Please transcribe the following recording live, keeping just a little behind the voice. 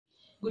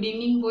Good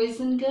evening, boys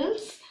and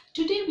girls.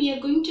 Today we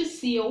are going to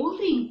see all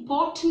the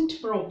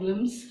important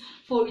problems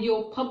for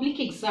your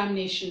public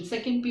examination,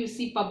 second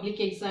PUC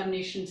public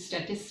examination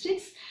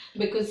statistics,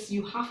 because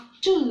you have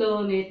to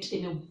learn it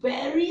in a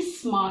very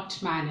smart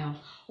manner.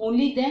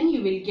 Only then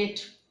you will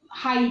get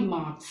high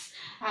marks.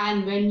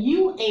 And when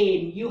you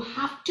aim, you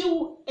have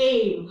to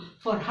aim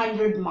for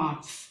 100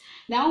 marks.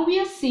 Now we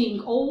are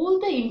seeing all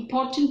the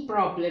important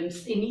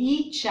problems in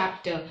each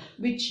chapter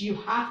which you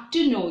have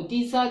to know.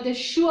 These are the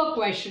sure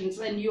questions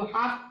and you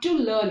have to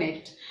learn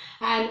it.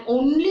 And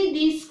only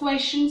these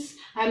questions,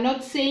 I'm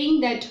not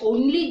saying that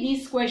only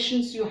these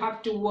questions you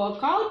have to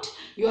work out.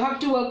 You have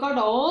to work out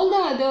all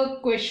the other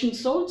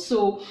questions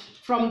also.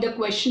 From the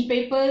question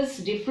papers,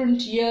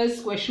 different years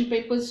question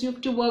papers you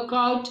have to work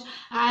out,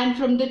 and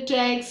from the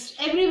text,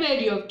 everywhere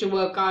you have to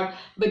work out.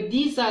 But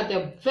these are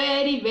the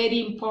very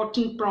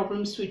important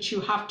problems which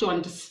you have to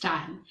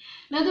understand.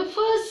 Now the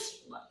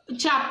first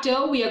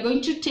chapter we are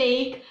going to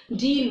deal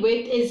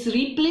with is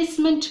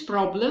replacement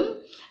problem,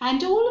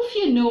 and all of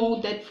you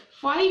know that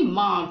 5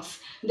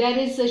 marks there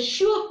is a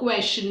sure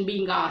question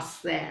being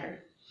asked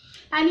there.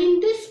 And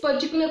in this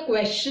particular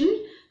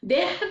question,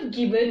 they have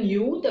given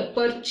you the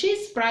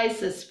purchase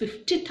price as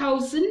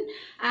 50,000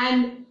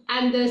 and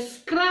the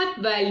scrap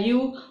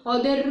value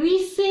or the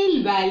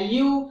resale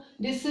value.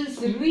 This is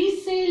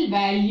resale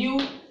value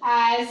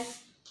as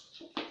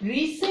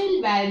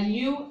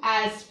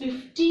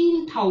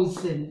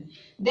 15,000.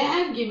 They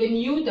have given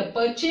you the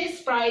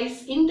purchase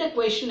price in the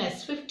question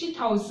as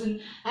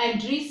 50,000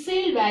 and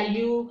resale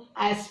value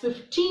as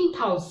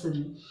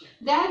 15,000.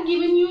 They have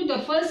given you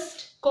the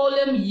first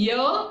column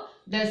year,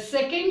 the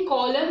second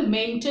column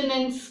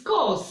maintenance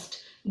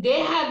cost.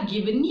 They have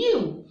given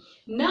you.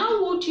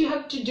 Now what you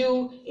have to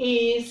do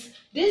is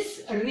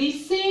this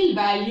resale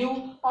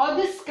value or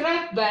the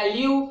scrap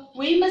value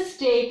we must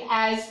take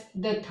as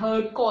the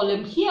third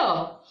column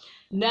here.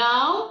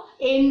 Now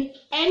in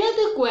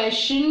another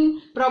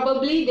question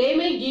probably they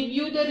may give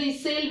you the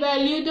resale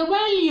value, the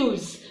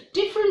values,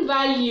 different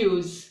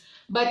values.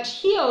 But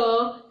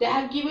here they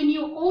have given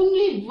you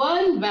only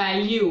one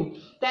value.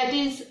 That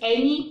is,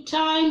 any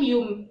time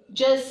you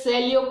just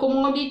sell your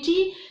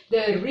commodity,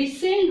 the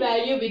resale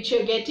value which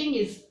you're getting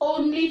is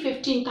only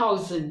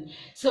 15,000.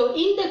 So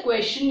in the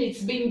question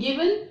it's been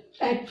given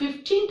that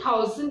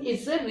 15,000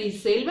 is the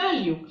resale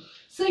value.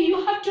 So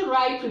you have to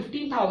write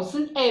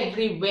 15,000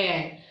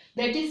 everywhere.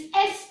 That is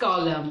S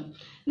column.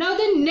 Now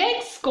the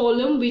next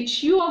column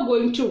which you are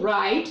going to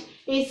write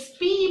is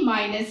P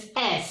minus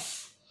S.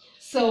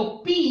 So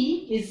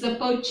P is the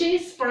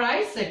purchase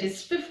price, that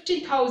is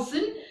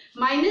 50,000,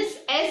 minus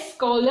S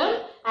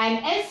column,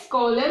 and S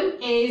column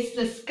is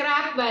the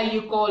scrap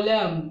value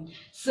column.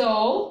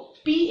 So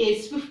P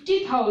is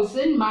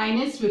 50,000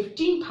 minus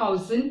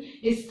 15,000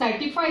 is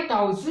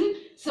 35,000.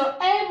 So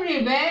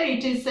everywhere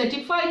it is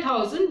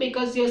 35,000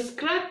 because your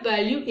scrap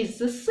value is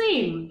the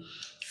same.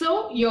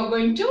 So you're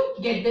going to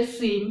get the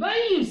same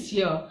values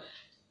here.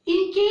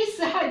 In case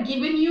I had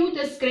given you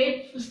the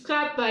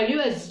scrap value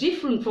as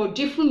different for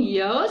different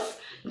years,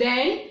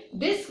 then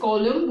this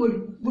column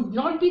would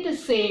not be the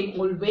same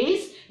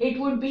always. It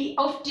would be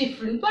of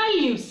different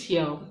values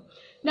here.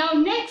 Now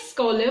next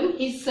column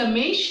is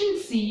summation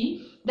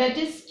C, that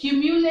is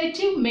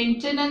cumulative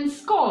maintenance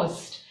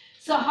cost.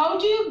 So how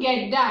do you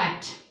get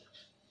that?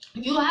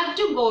 You have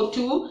to go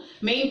to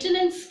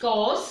maintenance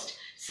cost.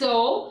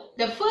 So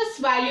the first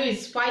value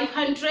is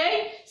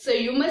 500. So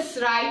you must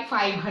write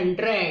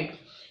 500.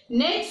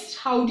 Next,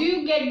 how do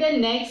you get the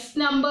next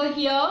number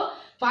here?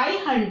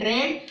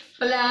 500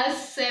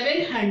 plus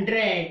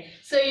 700.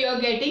 So you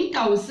are getting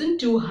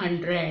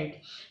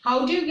 1200.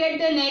 How do you get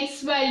the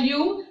next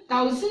value?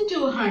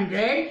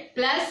 1200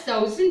 plus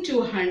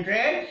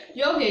 1200.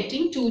 You are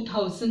getting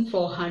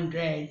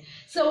 2400.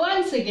 So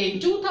once again,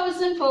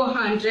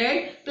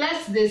 2400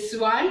 plus this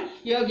one,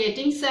 you are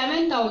getting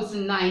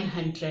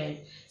 7900.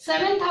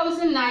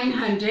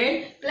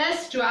 7,900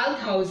 plus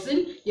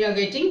 12,000, you are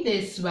getting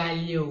this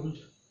value.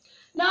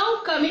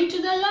 Now coming to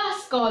the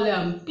last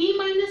column, P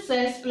minus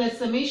S plus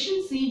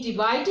summation C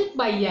divided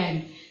by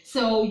N.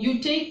 So you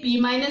take P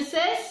minus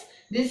S,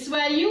 this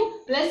value,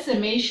 plus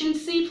summation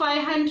C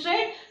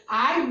 500,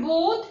 add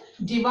both,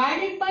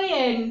 divided by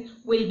N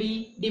will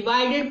be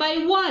divided by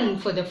 1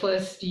 for the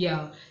first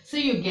year. So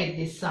you get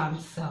this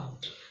answer.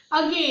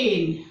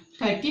 Again,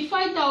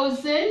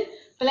 35,000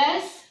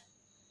 plus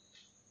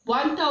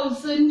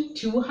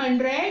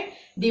 1,200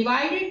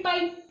 divided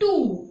by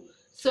 2.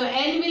 So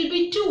N will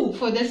be 2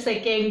 for the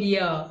second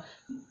year.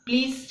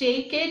 Please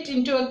take it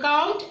into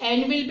account.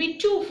 N will be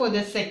 2 for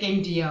the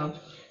second year.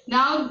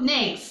 Now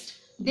next,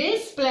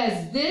 this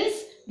plus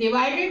this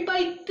divided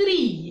by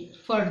 3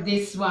 for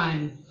this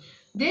one.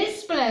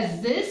 This plus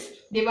this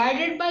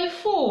divided by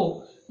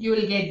 4. You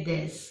will get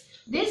this.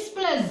 This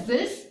plus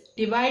this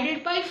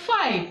divided by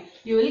 5.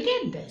 You will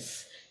get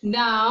this.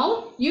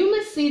 Now you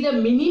must see the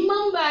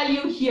minimum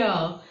value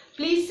here.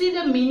 Please see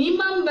the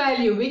minimum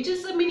value. Which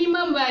is the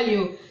minimum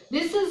value?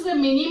 This is the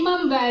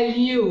minimum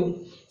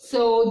value.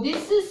 So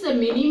this is the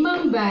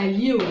minimum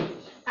value.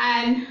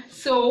 And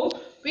so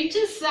Which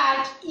is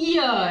that?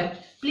 Year.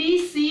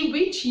 Please see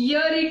which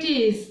year it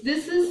is.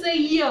 This is a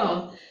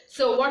year.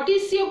 So what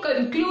is your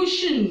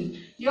conclusion?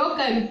 Your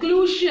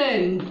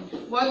conclusion.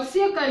 What's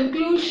your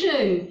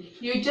conclusion?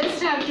 You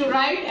just have to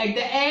write at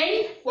the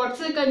end. What's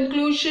the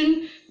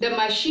conclusion? The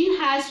machine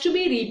has to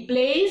be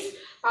replaced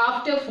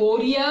after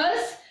 4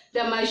 years.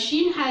 The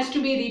machine has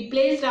to be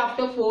replaced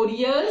after 4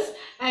 years,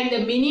 and the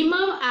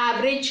minimum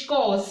average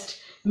cost.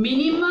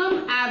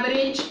 Minimum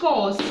average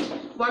cost.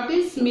 What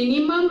is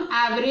minimum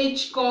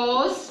average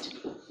cost?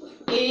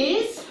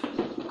 Is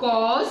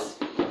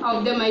cost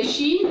of the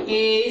machine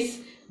is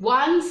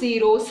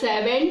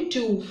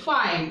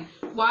 10725.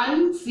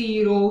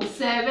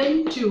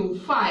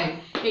 10725.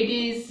 It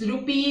is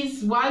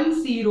rupees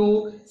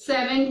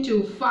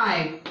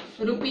 10725.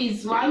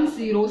 Rupees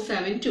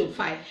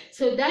 10725.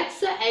 So that's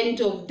the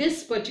end of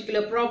this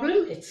particular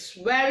problem. It's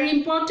very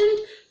important.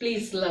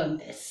 Please learn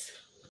this.